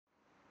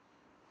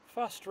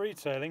Fast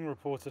Retailing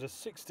reported a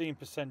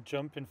 16%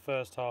 jump in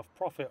first half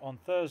profit on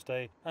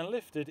Thursday and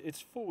lifted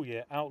its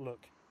full-year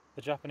outlook.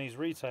 The Japanese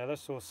retailer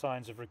saw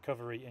signs of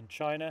recovery in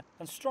China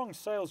and strong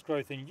sales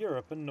growth in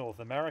Europe and North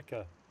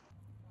America.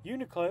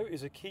 Uniqlo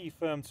is a key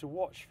firm to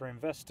watch for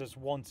investors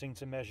wanting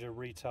to measure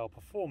retail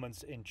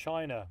performance in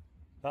China.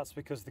 That's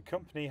because the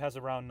company has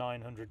around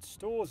 900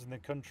 stores in the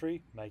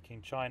country,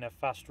 making China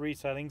fast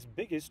retailing's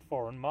biggest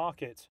foreign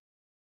market.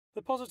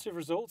 The positive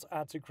results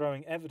add to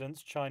growing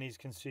evidence Chinese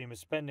consumer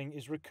spending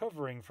is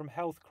recovering from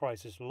health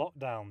crisis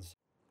lockdowns.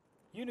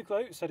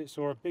 Uniqlo said it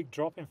saw a big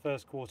drop in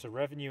first quarter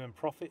revenue and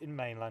profit in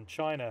mainland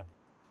China,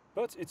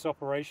 but its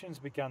operations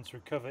began to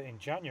recover in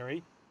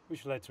January,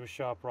 which led to a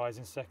sharp rise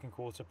in second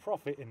quarter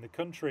profit in the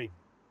country.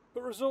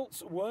 But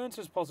results weren't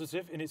as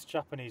positive in its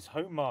Japanese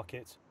home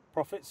market.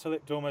 Profit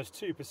slipped almost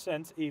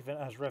 2% even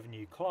as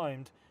revenue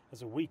climbed,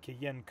 as a weaker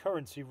yen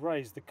currency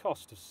raised the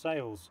cost of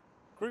sales.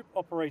 Group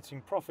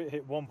operating profit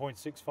hit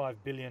 $1.65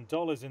 billion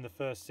in the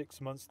first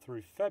 6 months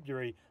through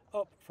February,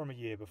 up from a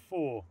year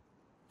before.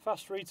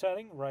 Fast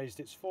Retailing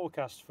raised its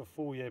forecast for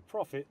full-year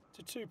profit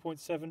to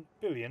 $2.7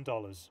 billion.